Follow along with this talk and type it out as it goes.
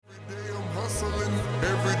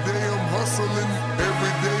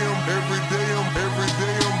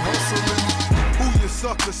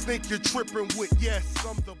suckers think you're tripping with, yes,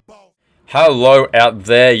 I'm the boss. Hello out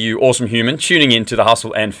there, you awesome human, tuning in to the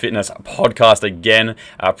Hustle and Fitness podcast again.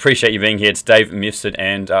 Appreciate you being here. It's Dave Mifsud,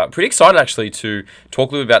 and pretty excited actually to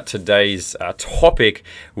talk a little about today's topic,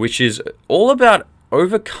 which is all about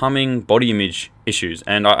overcoming body image issues.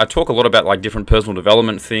 And I talk a lot about like different personal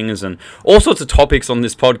development things and all sorts of topics on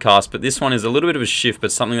this podcast, but this one is a little bit of a shift,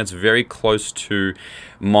 but something that's very close to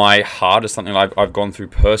my heart. Is something I've gone through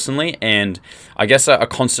personally, and I guess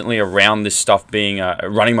constantly around this stuff, being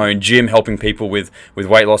running my own gym, helping people with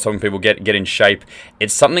weight loss, helping people get in shape.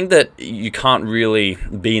 It's something that you can't really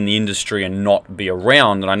be in the industry and not be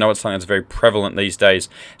around, and I know it's something that's very prevalent these days,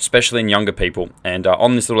 especially in younger people. And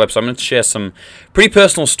on this little episode, I'm going to share some pretty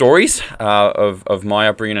personal stories of my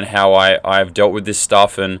upbringing and how I've dealt with this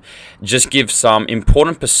stuff, and just give some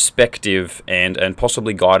important perspective and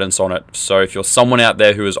possibly guidance on it. So if you're someone out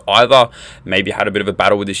there who has either maybe had a bit of a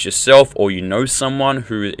battle with this yourself, or you know someone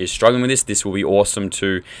who is struggling with this will be awesome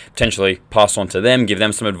to potentially pass on to them, give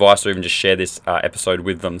them some advice, or even just share this episode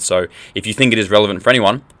with them. So if you think it is relevant for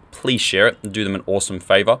anyone, please share it and do them an awesome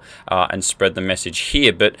favor and spread the message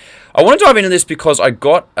here. But I want to dive into this because I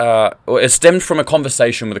got, it stemmed from a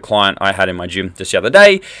conversation with a client I had in my gym just the other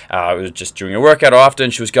day. I was just doing a workout after,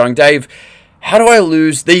 and she was going, "Dave, how do I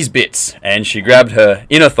lose these bits?" And she grabbed her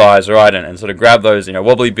inner thighs, right, and sort of grabbed those,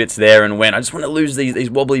 wobbly bits there, and went, "I just want to lose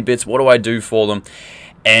these wobbly bits. What do I do for them?"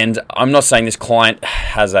 And I'm not saying this client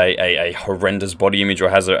has a horrendous body image or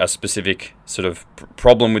has a specific sort of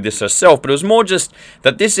problem with this herself, but it was more just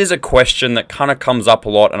that this is a question that kind of comes up a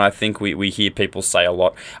lot, and I think we hear people say a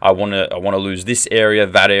lot, I want to lose this area,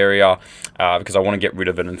 that area, because I want to get rid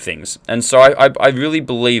of it and things. And so I really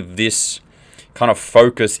believe this kind of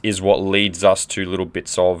focus is what leads us to little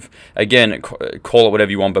bits of, again, call it whatever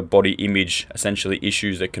you want, but body image, essentially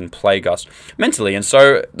issues that can plague us mentally. And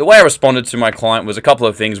so the way I responded to my client was a couple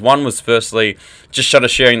of things. One was firstly just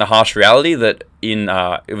sharing the harsh reality that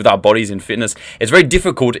with our bodies in fitness, it's very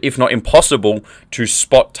difficult, if not impossible, to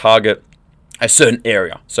spot target a certain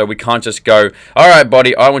area. So we can't just go, "All right,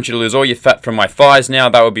 body, I want you to lose all your fat from my thighs now.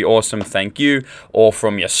 That would be awesome, thank you." Or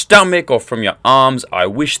from your stomach or from your arms. I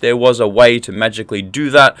wish there was a way to magically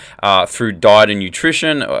do that through diet and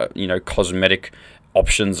nutrition, cosmetic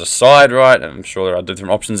options aside, right? I'm sure there are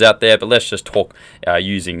different options out there, but let's just talk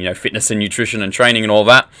using, fitness and nutrition and training and all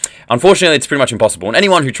that. Unfortunately, it's pretty much impossible. And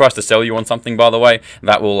anyone who tries to sell you on something, by the way,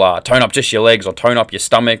 that will tone up just your legs or tone up your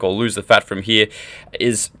stomach or lose the fat from here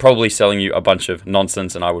is probably selling you a bunch of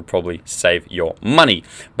nonsense, and I would probably save your money.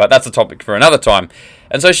 But that's a topic for another time.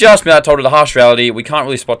 And so she asked me that, I told her the harsh reality, we can't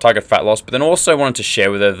really spot target fat loss, but then also wanted to share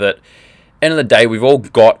with her that end of the day, we're all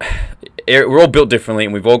built differently,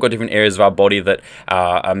 and we've all got different areas of our body that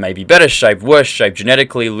are maybe better shaped, worse shaped,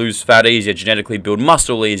 genetically lose fat easier, genetically build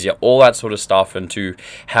muscle easier, all that sort of stuff, and to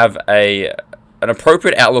have an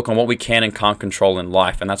appropriate outlook on what we can and can't control in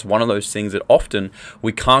life. And that's one of those things that often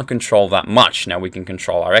we can't control that much. Now, we can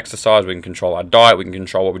control our exercise, we can control our diet, we can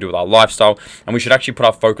control what we do with our lifestyle, and we should actually put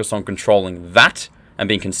our focus on controlling that and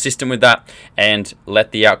being consistent with that, and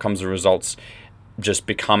let the outcomes and results just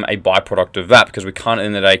become a byproduct of that, because we can't at the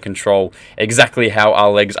end of the day control exactly how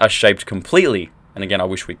our legs are shaped completely. And again, I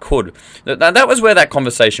wish we could. That was where that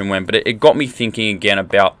conversation went, but it got me thinking again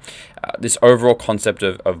about this overall concept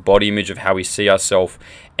of body image, of how we see ourselves,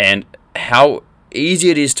 and how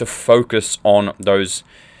easy it is to focus on those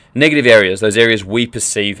negative areas, those areas we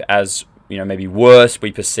perceive as maybe worse,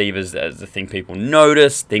 we perceive as the thing people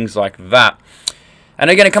notice, things like that. And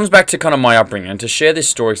again, it comes back to kind of my upbringing, and to share this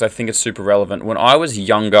story because I think it's super relevant. When I was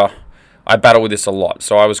younger, I battled with this a lot.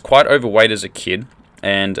 So I was quite overweight as a kid,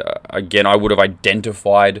 and again, I would have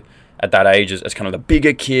identified at that age as kind of the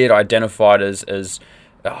bigger kid. I identified as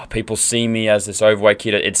people see me as this overweight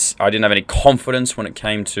kid. I didn't have any confidence when it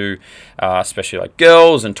came to especially like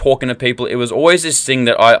girls and talking to people. It was always this thing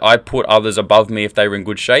that I put others above me if they were in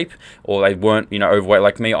good shape, or they weren't overweight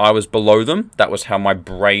like me. I was below them. That was how my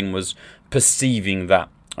brain was perceiving that.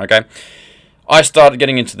 Okay, I started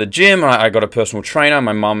getting into the gym. I got a personal trainer.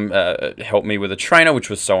 My mum helped me with a trainer, which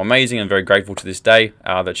was so amazing, and very grateful to this day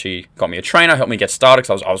that she got me a trainer, helped me get started,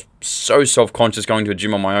 because I was so self-conscious going to a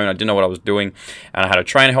gym on my own. I didn't know what I was doing, and I had a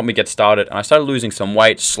trainer help me get started, and I started losing some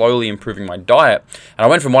weight, slowly improving my diet, and I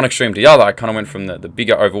went from one extreme to the other. I kind of went from the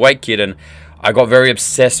bigger overweight kid, and I got very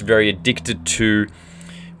obsessed, very addicted to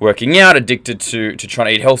working out, addicted to trying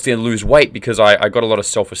to eat healthy and lose weight, because I got a lot of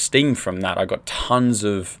self-esteem from that. I got tons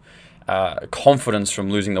of confidence from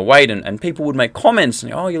losing the weight, and people would make comments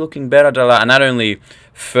and, "Oh, you're looking better," and that only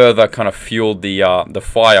further kind of fueled the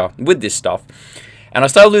fire with this stuff. And I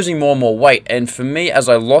started losing more and more weight, and for me, as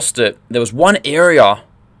I lost it, there was one area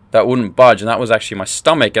that wouldn't budge, and that was actually my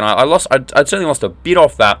stomach. And I'd certainly lost a bit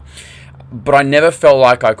off that, but I never felt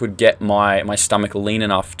like I could get my stomach lean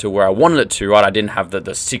enough to where I wanted it to, right? I didn't have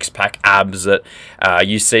the six-pack abs that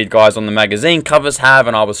you see guys on the magazine covers have,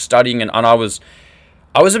 and I was studying, and I was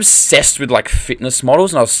obsessed with like fitness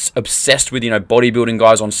models, and I was obsessed with, bodybuilding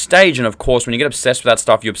guys on stage. And of course, when you get obsessed with that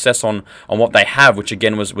stuff, you obsess on what they have, which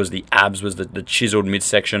again was the abs, was the chiseled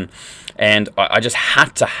midsection. And I just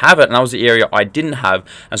had to have it, and that was the area I didn't have.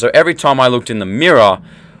 And so every time I looked in the mirror,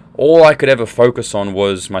 all I could ever focus on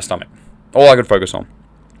was my stomach. All I could focus on.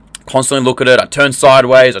 Constantly look at it. I'd turn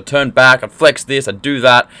sideways, I'd turn back, I'd flex this, I'd do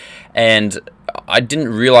that. And I didn't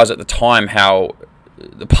realize at the time how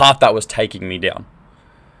the path that was taking me down.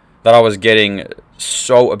 That I was getting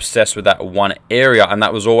so obsessed with that one area, and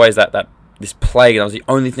that was always this plague. That was the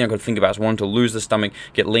only thing I could think about. I was wanting to lose the stomach,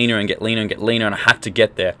 get leaner and get leaner and get leaner, and I had to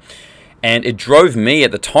get there. And it drove me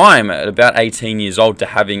at the time, at about 18 years old, to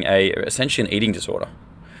having essentially an eating disorder,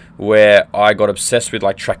 where I got obsessed with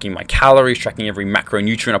like tracking my calories, tracking every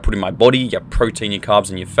macronutrient I put in my body, your protein, your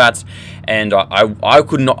carbs, and your fats. And I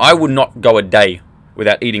would not go a day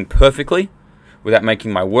without eating perfectly, without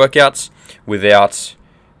making my workouts, without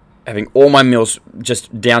having all my meals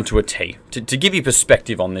just down to a T. To give you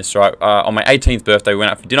perspective on this, right? On my 18th birthday, we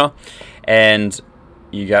went out for dinner, and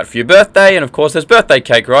you go out for your birthday, and of course there's birthday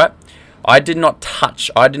cake, right? I did not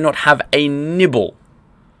have a nibble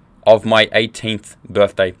of my 18th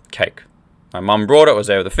birthday cake. My mum brought it, I was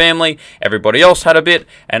there with the family, everybody else had a bit,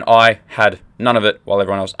 and I had none of it while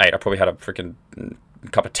everyone else ate. I probably had a freaking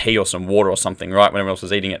cup of tea or some water or something, right, when everyone else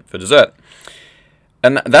was eating it for dessert.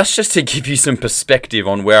 And that's just to give you some perspective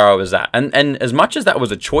on where I was at. And as much as that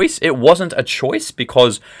was a choice, it wasn't a choice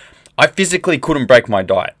because I physically couldn't break my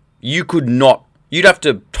diet. You'd have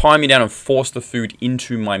to tie me down and force the food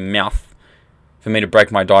into my mouth for me to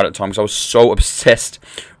break my diet at times. I was so obsessed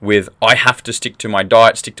with, I have to stick to my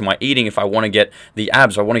diet, stick to my eating if I want to get the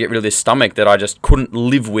abs, I want to get rid of this stomach that I just couldn't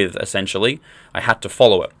live with, essentially. I had to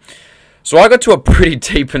follow it. So I got to a pretty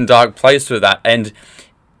deep and dark place with that, and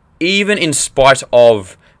even in spite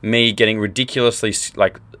of me getting ridiculously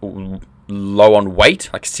low on weight,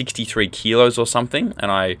 like 63 kilos or something,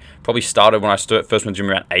 and I probably started when I first went to the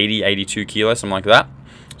gym around 80, 82 kilos, something like that.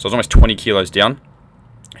 So I was almost 20 kilos down.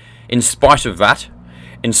 In spite of that,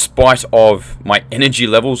 in spite of my energy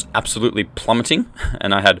levels absolutely plummeting,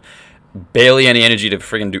 and I had barely any energy to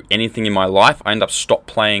friggin' do anything in my life, I ended up stopped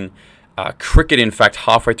playing cricket, in fact,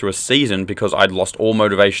 halfway through a season because I'd lost all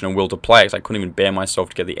motivation and will to play because I couldn't even bear myself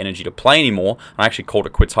to get the energy to play anymore. I actually called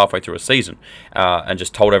it quits halfway through a season and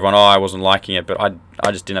just told everyone, I wasn't liking it, but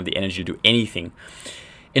I just didn't have the energy to do anything.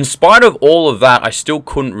 In spite of all of that, I still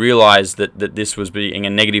couldn't realize that this was being a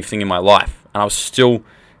negative thing in my life. And I was still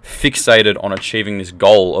fixated on achieving this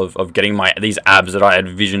goal of getting these abs that I had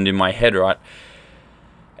visioned in my head, right?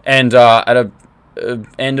 And at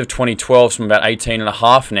end of 2012, so I'm about 18 and a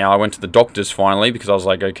half now, I went to the doctors finally because I was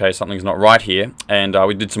like, okay, something's not right here. And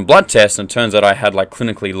we did some blood tests, and it turns out I had like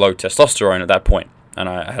clinically low testosterone at that point. And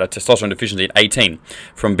I had a testosterone deficiency at 18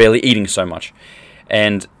 from barely eating so much.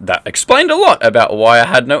 And that explained a lot about why I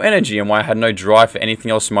had no energy and why I had no drive for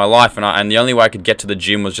anything else in my life. And the only way I could get to the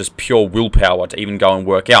gym was just pure willpower to even go and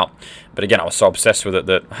work out. But again, I was so obsessed with it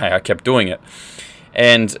that, hey, I kept doing it.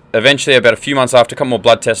 And eventually, about a few months after, a couple more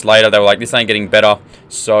blood tests later, they were like, this ain't getting better.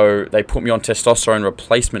 So they put me on testosterone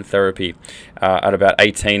replacement therapy at about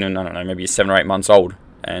 18 and, I don't know, maybe 7 or 8 months old.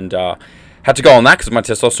 And had to go on that because my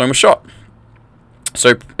testosterone was shot.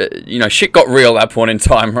 So, shit got real at that point in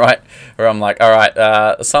time, right? Where I'm like, all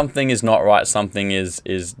right, something is not right. Something is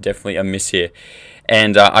definitely amiss here.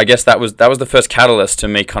 And I guess that was the first catalyst to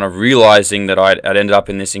me kind of realizing that I'd ended up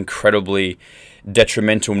in this incredibly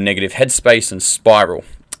detrimental negative headspace and spiral.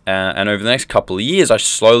 And over the next couple of years, I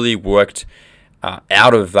slowly worked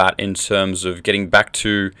out of that in terms of getting back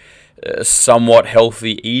to somewhat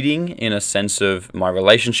healthy eating in a sense of my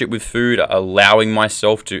relationship with food, allowing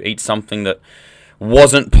myself to eat something that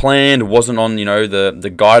wasn't planned, wasn't on,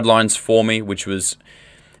 the guidelines for me, which was...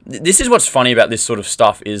 This is what's funny about this sort of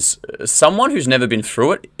stuff is someone who's never been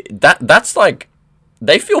through it, that's like...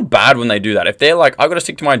 They feel bad when they do that. If they're like, I've got to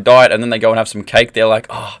stick to my diet, and then they go and have some cake, they're like,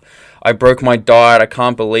 I broke my diet, I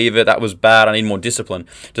can't believe it, that was bad, I need more discipline.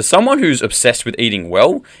 To someone who's obsessed with eating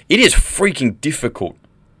well, it is freaking difficult.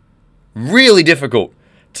 Really difficult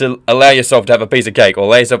to allow yourself to have a piece of cake or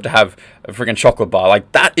allow yourself to have a freaking chocolate bar.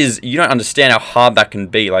 Like, that is, you don't understand how hard that can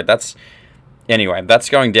be. Like, that's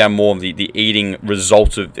going down more of the eating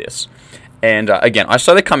result of this. And again, I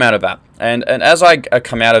slowly come out of that. And as I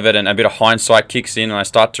come out of it and a bit of hindsight kicks in and I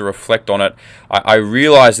start to reflect on it, I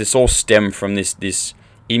realize this all stemmed from this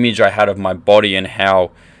image I had of my body and how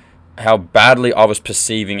how badly I was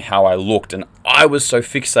perceiving how I looked. And I was so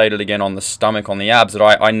fixated again on the stomach, on the abs, that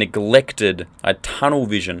I neglected, I had tunnel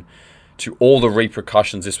vision to all the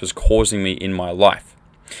repercussions this was causing me in my life.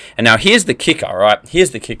 And now here's the kicker, right?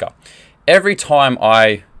 Here's the kicker. Every time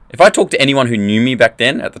if I talk to anyone who knew me back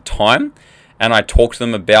then at the time, and I talk to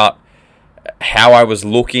them about how I was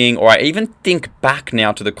looking, or I even think back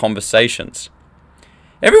now to the conversations,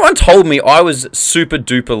 everyone told me I was super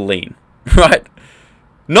duper lean, right?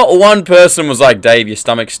 Not one person was like, Dave, your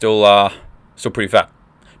stomach's still pretty fat.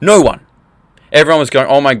 No one. Everyone was going,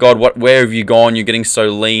 oh my God, where have you gone? You're getting so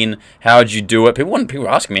lean. How'd you do it? People were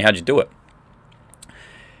asking me, how'd you do it?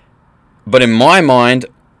 But in my mind,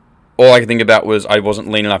 all I could think about was I wasn't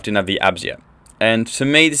lean enough, didn't have the abs yet. And to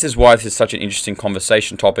me, this is why this is such an interesting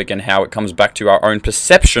conversation topic, and how it comes back to our own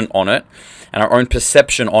perception on it, and our own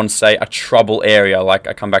perception on, say, a trouble area. Like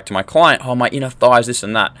I come back to my client, oh, my inner thighs, this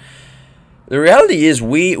and that. The reality is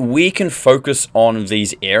we can focus on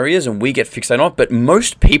these areas and we get fixated on it, but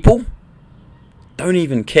most people don't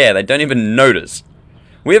even care. They don't even notice.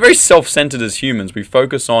 We're very self-centered as humans. We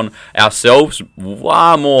focus on ourselves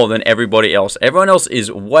far more than everybody else. Everyone else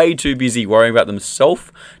is way too busy worrying about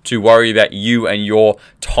themselves to worry about you and your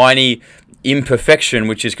tiny imperfection,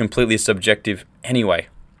 which is completely subjective anyway.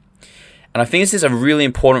 And I think this is a really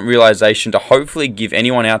important realization to hopefully give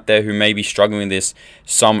anyone out there who may be struggling with this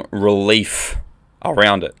some relief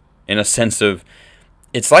around it. In a sense of,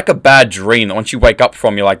 it's like a bad dream that once you wake up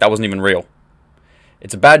from, you're like, that wasn't even real.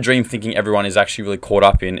 It's a bad dream thinking everyone is actually really caught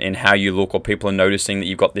up in how you look, or people are noticing that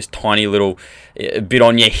you've got this tiny little bit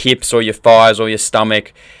on your hips or your thighs or your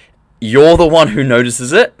stomach. You're the one who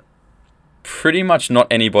notices it, pretty much not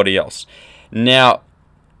anybody else. Now,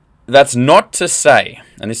 that's not to say,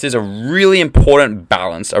 and this is a really important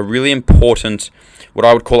balance, a really important, what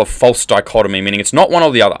I would call a false dichotomy, meaning it's not one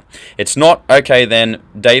or the other. It's not, okay, then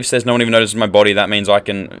Dave says no one even notices my body, that means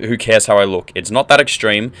who cares how I look? It's not that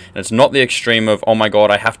extreme, and it's not the extreme of, oh my God,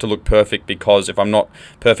 I have to look perfect because if I'm not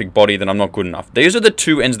perfect body, then I'm not good enough. These are the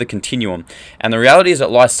two ends of the continuum, and the reality is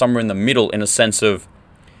it lies somewhere in the middle, in a sense of,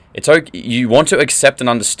 it's okay, you want to accept and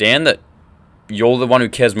understand that you're the one who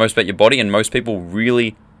cares most about your body, and most people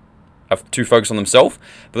really to focus on themselves,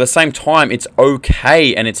 but at the same time, it's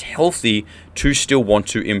okay and it's healthy to still want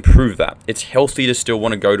to improve that. It's healthy to still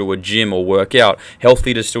want to go to a gym or work out,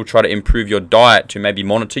 healthy to still try to improve your diet, to maybe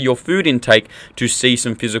monitor your food intake to see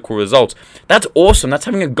some physical results. That's awesome. That's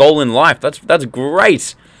having a goal in life. That's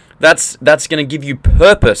great. That's going to give you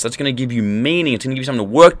purpose. That's going to give you meaning. It's going to give you something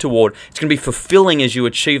to work toward. It's going to be fulfilling as you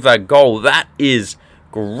achieve that goal. That is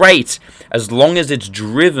great, as long as it's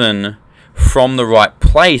driven from the right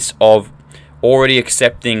place of already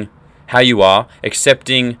accepting how you are,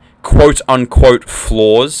 accepting quote-unquote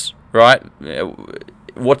flaws, right?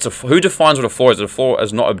 Who defines what a flaw is? A flaw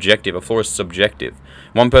is not objective. A flaw is subjective.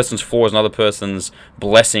 One person's flaw is another person's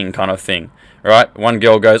blessing kind of thing, right? One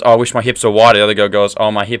girl goes, oh, I wish my hips were wider. The other girl goes,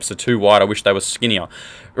 oh, my hips are too wide. I wish they were skinnier,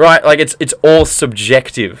 right? Like it's all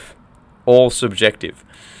subjective, all subjective.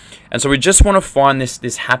 And so we just want to find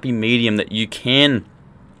this happy medium that you can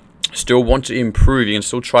still want to improve, you can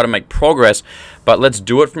still try to make progress, but let's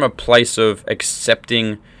do it from a place of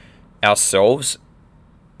accepting ourselves,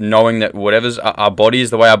 knowing that whatever's our body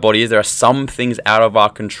is the way our body is. There are some things out of our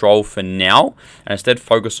control for now, and instead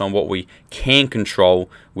focus on what we can control,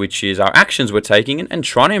 which is our actions we're taking, and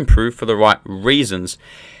trying to improve for the right reasons.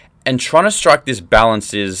 And trying to strike this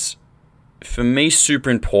balance is, for me, super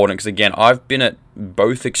important, because again, I've been at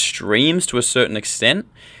both extremes to a certain extent,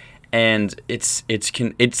 and it's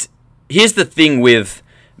here's the thing with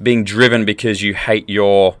being driven because you hate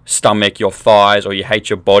your stomach, your thighs, or you hate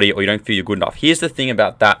your body, or you don't feel you're good enough. Here's the thing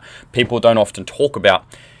about that people don't often talk about,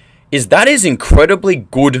 is that is incredibly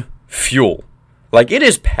good fuel. Like, it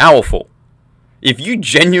is powerful. If you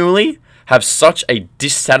genuinely have such a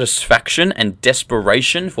dissatisfaction and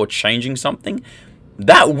desperation for changing something,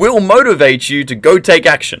 that will motivate you to go take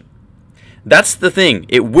action. That's the thing.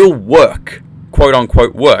 It will work, quote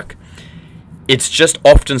unquote work. It's just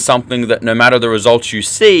often something that no matter the results you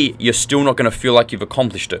see, you're still not going to feel like you've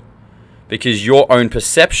accomplished it. Because your own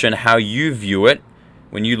perception, how you view it,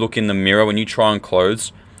 when you look in the mirror, when you try on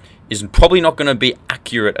clothes, is probably not going to be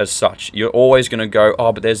accurate as such. You're always going to go,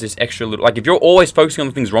 oh, but there's this extra little... Like, if you're always focusing on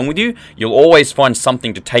the things wrong with you, you'll always find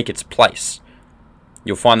something to take its place.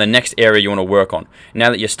 You'll find the next area you want to work on. Now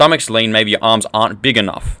that your stomach's lean, maybe your arms aren't big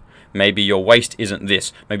enough. Maybe your waist isn't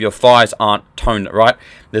this. Maybe your thighs aren't toned, right?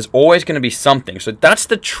 There's always going to be something. So that's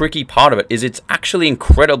the tricky part of it, is it's actually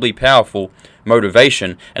incredibly powerful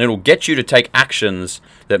motivation, and it'll get you to take actions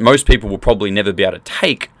that most people will probably never be able to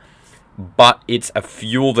take, but it's a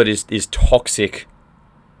fuel that is toxic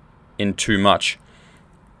in too much.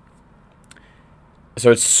 So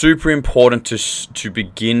it's super important to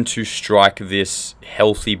begin to strike this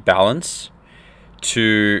healthy balance,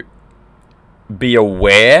 to be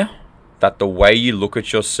aware that the way you look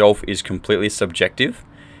at yourself is completely subjective.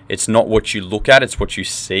 It's not what you look at, it's what you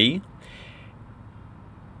see.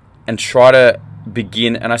 And try to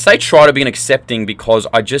begin, and I say try to begin accepting because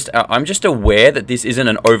I'm just aware that this isn't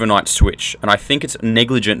an overnight switch. And I think it's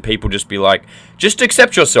negligent people just be like, just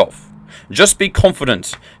accept yourself. Just be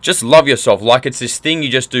confident. Just love yourself. Like it's this thing you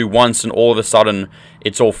just do once and all of a sudden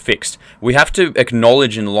it's all fixed. We have to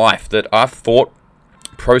acknowledge in life that our thought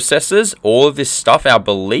processes, all of this stuff, our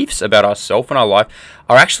beliefs about ourselves and our life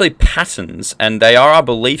are actually patterns, and they are our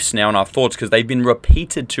beliefs now and our thoughts because they've been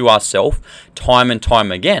repeated to ourselves time and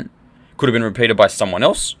time again. Could have been repeated by someone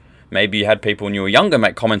else. Maybe you had people when you were younger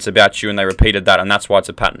make comments about you and they repeated that, and that's why it's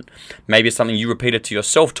a pattern. Maybe it's something you repeated to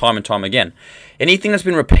yourself time and time again. Anything that's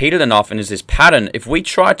been repeated enough and is this pattern, if we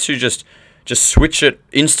try to just switch it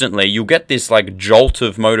instantly, you'll get this like jolt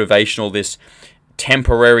of motivational, this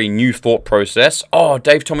temporary new thought process. Oh,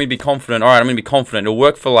 Dave told me to be confident. All right, I'm going to be confident. It'll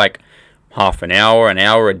work for like half an hour,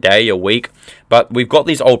 a day, a week. But we've got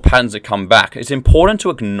these old patterns that come back. It's important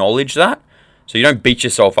to acknowledge that so you don't beat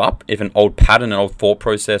yourself up if an old pattern, an old thought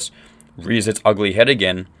process rears its ugly head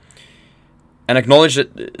again. And acknowledge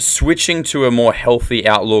that switching to a more healthy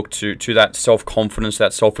outlook, to that self-confidence,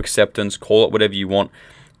 that self-acceptance, call it whatever you want,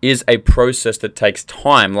 is a process that takes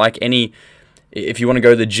time. Like if you want to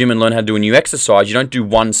go to the gym and learn how to do a new exercise, you don't do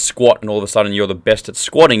one squat and all of a sudden you're the best at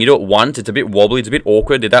squatting. You do it once, it's a bit wobbly, it's a bit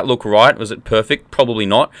awkward. Did that look right? Was it perfect? Probably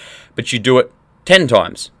not. But you do it 10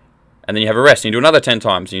 times. And then you have a rest and you do another 10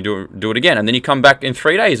 times and you do it again. And then you come back in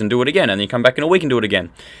 3 days and do it again. And then you come back in a week and do it again.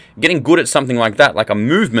 Getting good at something like that, like a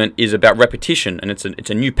movement, is about repetition, and it's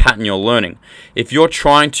a new pattern you're learning. If you're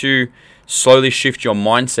trying to slowly shift your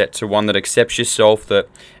mindset to one that accepts yourself, that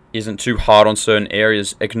isn't too hard on certain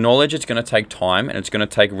areas, acknowledge it's going to take time and it's going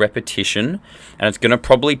to take repetition, and it's going to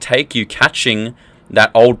probably take you catching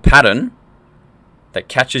that old pattern that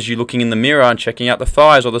catches you looking in the mirror and checking out the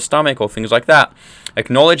thighs or the stomach or things like that.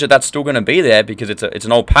 Acknowledge that that's still going to be there because it's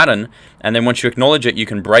an old pattern, and then once you acknowledge it, you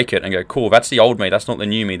can break it and go, cool, that's the old me, that's not the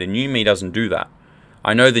new me. The new me doesn't do that.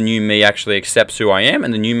 I know the new me actually accepts who I am,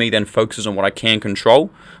 and the new me then focuses on what I can control,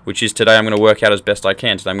 which is today I'm going to work out as best I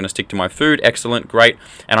can. Today I'm going to stick to my food, excellent, great,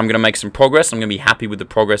 and I'm going to make some progress. I'm going to be happy with the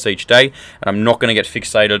progress each day, and I'm not going to get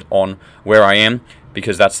fixated on where I am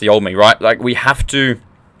because that's the old me, right? Like we have to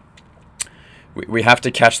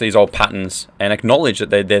catch these old patterns and acknowledge that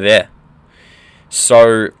they're there.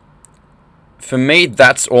 So for me,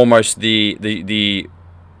 that's almost the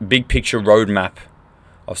big picture roadmap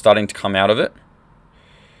of starting to come out of it.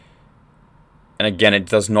 And again, it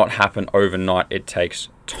does not happen overnight. It takes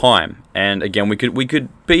time. And again, we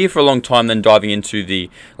could be here for a long time, then diving into the,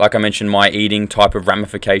 like I mentioned, my eating type of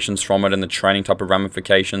ramifications from it and the training type of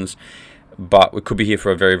ramifications. But we could be here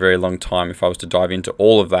for a very, very long time if I was to dive into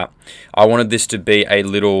all of that. I wanted this to be a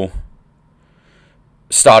little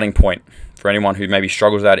starting point for anyone who maybe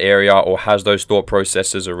struggles with that area or has those thought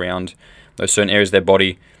processes around those certain areas of their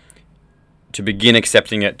body, to begin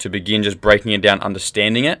accepting it, to begin just breaking it down,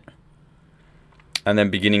 understanding it, and then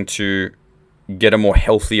beginning to get a more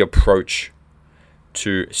healthy approach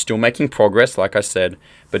to still making progress, like I said,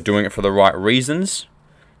 but doing it for the right reasons,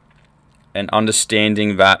 and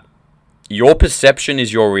understanding that your perception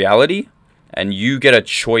is your reality, and you get a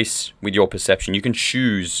choice with your perception. You can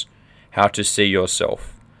choose how to see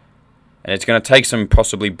yourself. And it's going to take some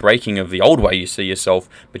possibly breaking of the old way you see yourself,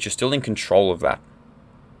 but you're still in control of that.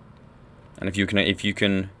 And if you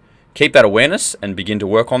can keep that awareness and begin to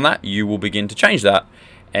work on that, you will begin to change that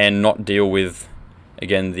and not deal with,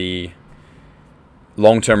 again, the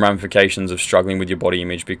long-term ramifications of struggling with your body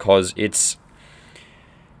image, because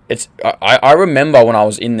I remember when I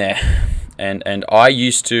was in there and I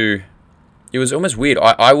used to, it was almost weird.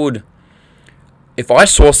 I would, if I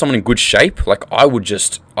saw someone in good shape, like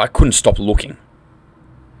I couldn't stop looking.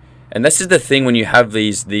 And this is the thing when you have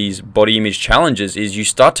these body image challenges, is you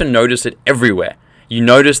start to notice it everywhere. You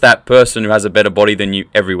notice that person who has a better body than you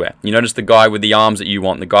everywhere. You notice the guy with the arms that you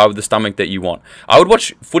want, the guy with the stomach that you want. I would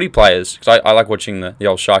watch footy players, because I like watching the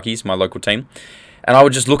old Sharkies, my local team. And I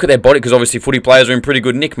would just look at their body, because obviously footy players are in pretty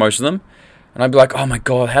good nick, most of them. And I'd be like, oh my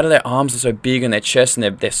God, how do their arms are so big and their chest,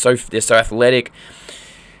 and they're so athletic.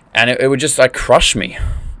 And it would just like crush me.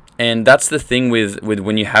 And that's the thing with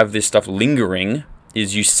when you have this stuff lingering,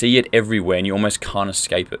 is you see it everywhere and you almost can't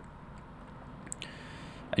escape it.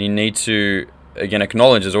 And you need to, again,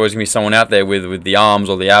 acknowledge there's always going to be someone out there with the arms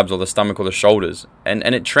or the abs or the stomach or the shoulders. And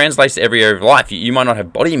it translates to every area of life. You might not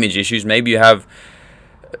have body image issues. Maybe you have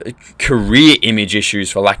career image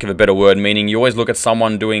issues, for lack of a better word, meaning you always look at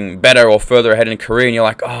someone doing better or further ahead in a career and you're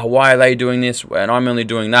like, oh, why are they doing this and I'm only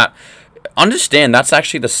doing that? Understand that's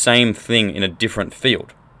actually the same thing in a different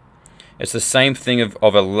field. It's the same thing of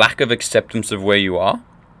a lack of acceptance of where you are.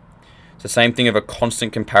 It's the same thing of a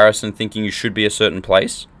constant comparison, thinking you should be a certain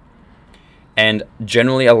place. And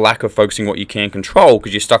generally a lack of focusing what you can control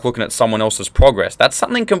because you're stuck looking at someone else's progress. That's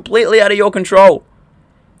something completely out of your control.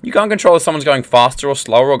 You can't control if someone's going faster or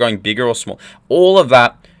slower or going bigger or small. All of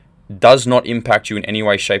that does not impact you in any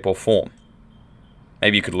way, shape, or form.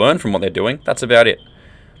 Maybe you could learn from what they're doing. That's about it.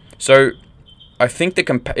 So I think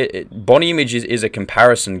the body image is a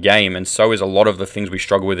comparison game, and so is a lot of the things we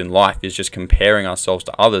struggle with in life, is just comparing ourselves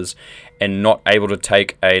to others and not able to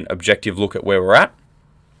take an objective look at where we're at,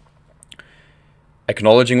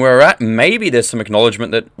 acknowledging where we're at. Maybe there's some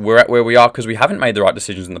acknowledgement that we're at where we are because we haven't made the right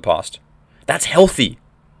decisions in the past. That's healthy.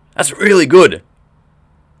 That's really good.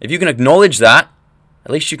 If you can acknowledge that,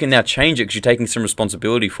 at least you can now change it because you're taking some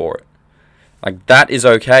responsibility for it. Like, that is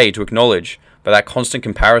okay to acknowledge. But that constant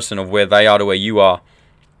comparison of where they are to where you are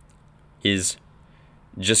is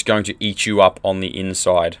just going to eat you up on the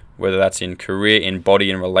inside, whether that's in career, in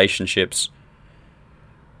body, in relationships.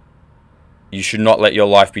 You should not let your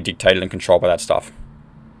life be dictated and controlled by that stuff.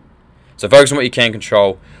 So focus on what you can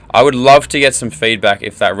control. I would love to get some feedback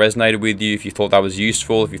if that resonated with you, if you thought that was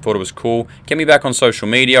useful, if you thought it was cool. Get me back on social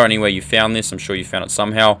media or anywhere you found this. I'm sure you found it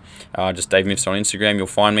somehow. Just Dave Mifsud on Instagram, you'll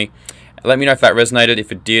find me. Let me know if that resonated.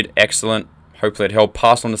 If it did, excellent. Hopefully it helped.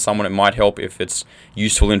 Pass on to someone it might help if it's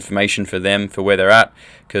useful information for them, for where they're at.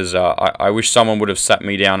 Because I wish someone would have sat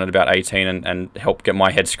me down at about 18 and helped get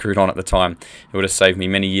my head screwed on at the time. It would have saved me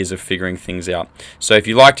many years of figuring things out. So if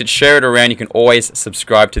you liked it, share it around. You can always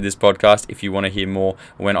subscribe to this podcast if you want to hear more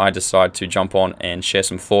when I decide to jump on and share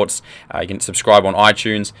some thoughts. You can subscribe on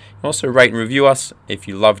iTunes. You can also rate and review us. If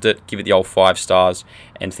you loved it, give it the old 5 stars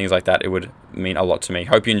and things like that. It would mean a lot to me.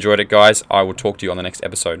 Hope you enjoyed it, guys. I will talk to you on the next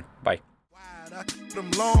episode. Bye. I keep them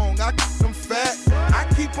long, I keep them fat,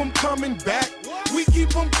 I keep them coming back, we keep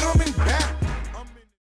them coming back.